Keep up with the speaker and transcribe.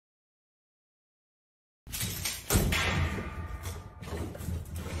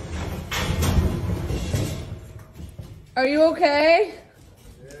Are you okay?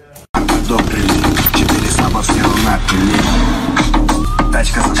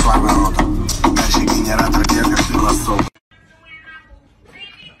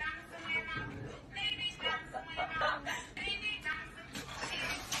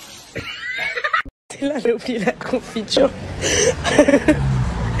 Là, j'ai oublié la confiture.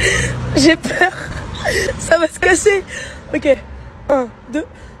 J'ai peur. Ça va se casser. Ok. 1, 2.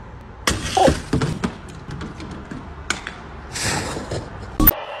 Oh.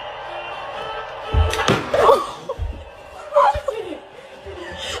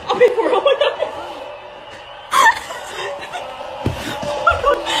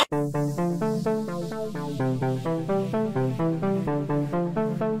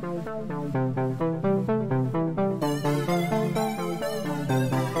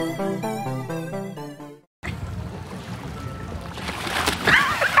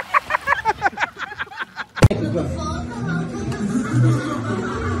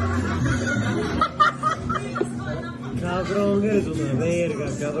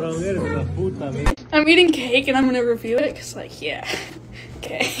 I'm eating cake and I'm gonna review it because, like, yeah.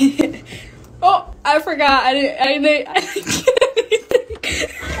 Okay. Oh, I forgot. I didn't get anything.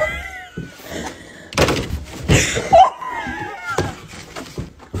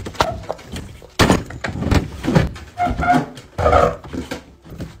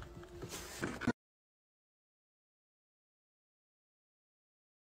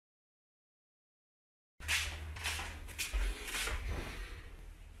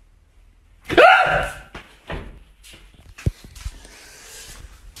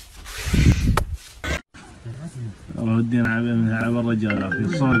 ودي نلعب الرجال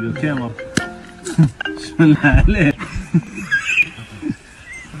في صور الكاميرا. بسم الله عليك.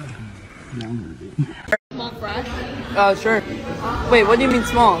 Sure. Wait, what do you mean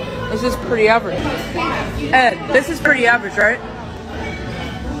small? This is pretty average. Ed, this is pretty average, right?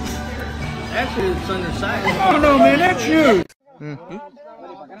 Actually, it's undersized. Oh no, man, that's you.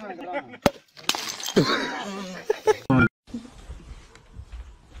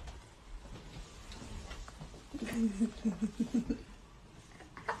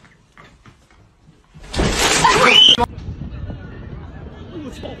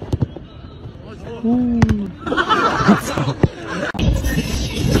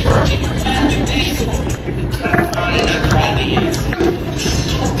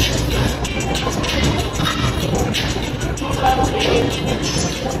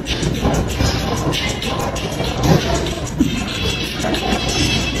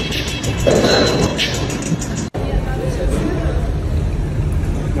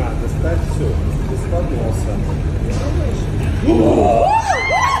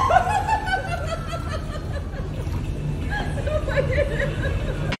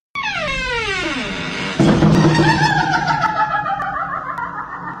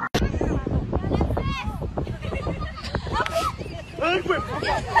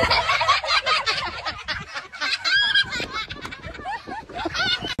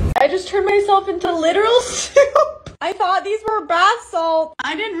 I just turned myself into literal soup. I thought these were bath salts.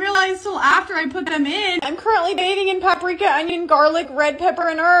 I didn't realize till after I put them in. I'm currently bathing in paprika, onion, garlic, red pepper,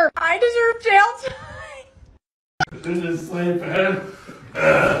 and herb. I deserve jail time. In the sleep head.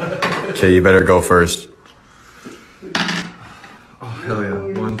 Okay, you better go first. Oh, hell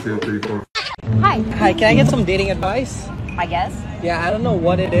yeah. 1, 2, 3, 4. Hi. Hi, can I get some dating advice? I guess. Yeah, I don't know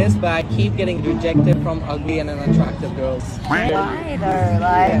what it is, but I keep getting rejected from ugly and unattractive girls. Either,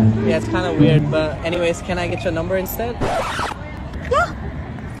 like... Yeah, it's kind of weird, but anyways, can I get your number instead? Yeah.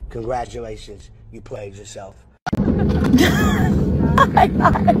 Congratulations, you played yourself.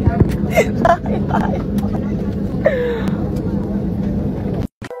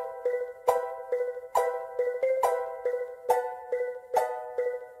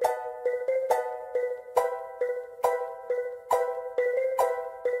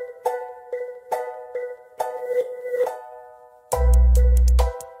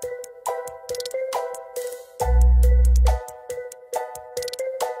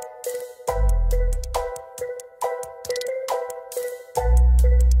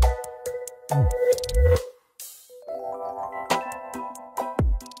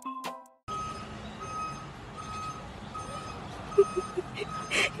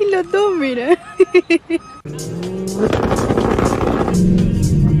 Y los dos, mira.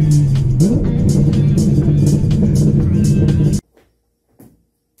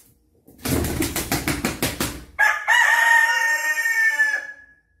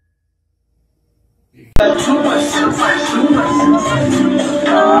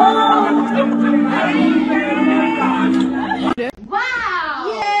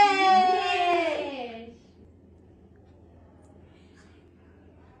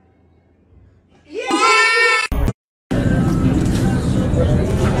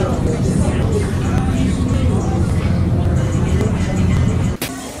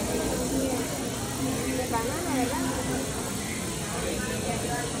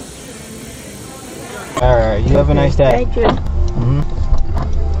 nice day. Thank you.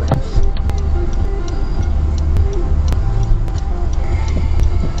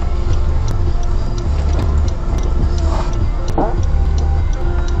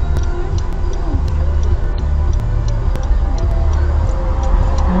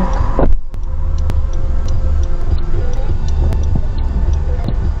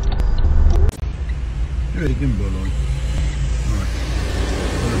 Vilken ballong.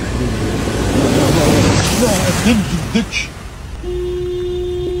 دك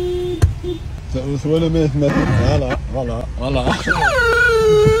ولا مهمة ولا ولا ولا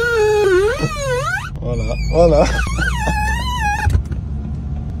ولا ولا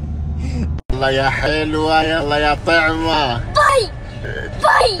يلا يا حلوة يلا يا طعمة باي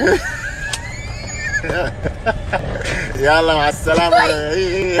باي يلا مع السلامة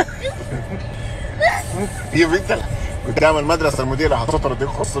هي بنت قدام المدرسة المديرة هتطرد دي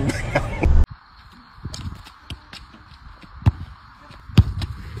خص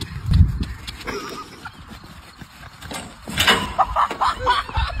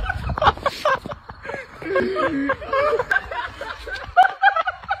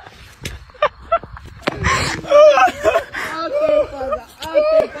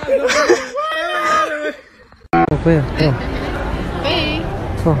Where? Hey.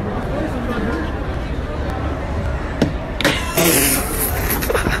 Oh.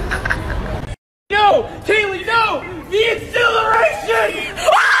 No! Kaylee, no! The acceleration!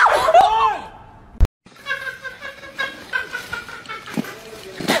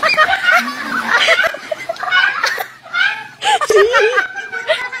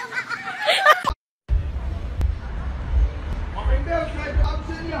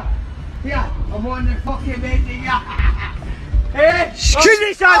 Yeah, I'm on the fucking amazing. Hey! Excuse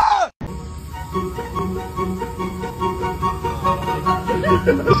me, son!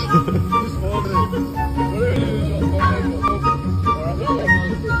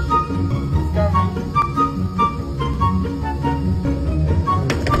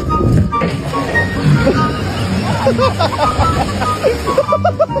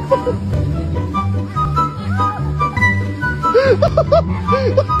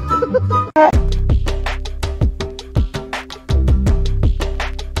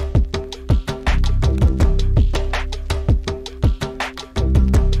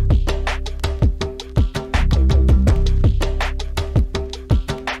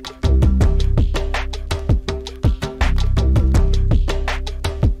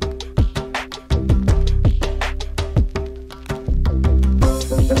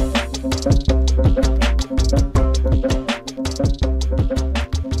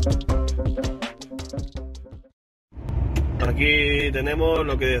 Aquí tenemos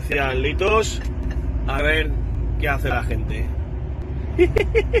lo que decían Litos. A ver qué hace la gente.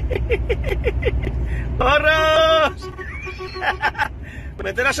 ¡Porros!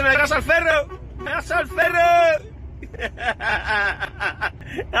 ¡Meteros en el gas al ferro! ¡Gas al ferro!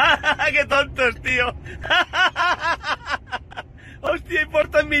 ¡Qué tontos, tío! ¡Hostia,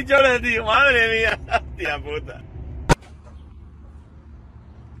 importan millones, tío! ¡Madre mía! ¡Hostia puta!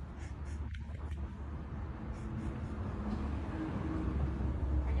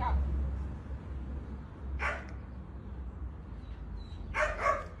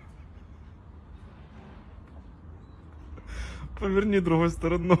 Поверни другой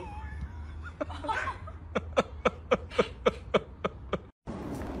стороной.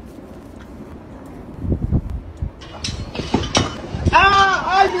 ¡Ah!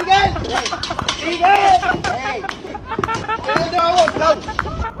 ¡Ay, Miguel! ¡Miguel! ¡Ey!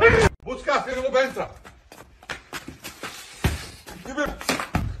 Busca, que no entra.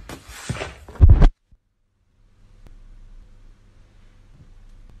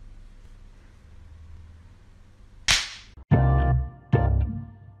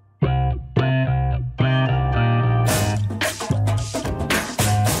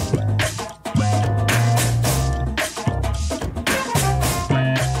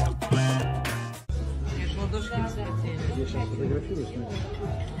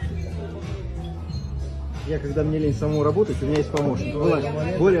 Я, когда мне лень самому работать, у меня есть помощник. Вылазь.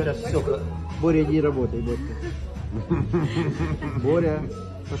 Боря, все. Боря, иди работай, Борька. Боря,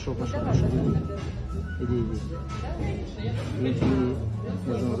 пошел. Иди.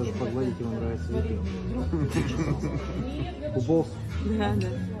 Можно даже погладить, ему нравится видео. Уполз? Да.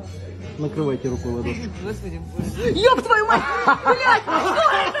 Накрывайте рукой ладошку. Господи. Ёб твою мать! Блядь! Что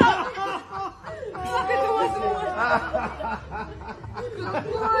это? Как это возможно?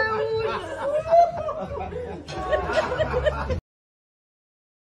 Какой ужас!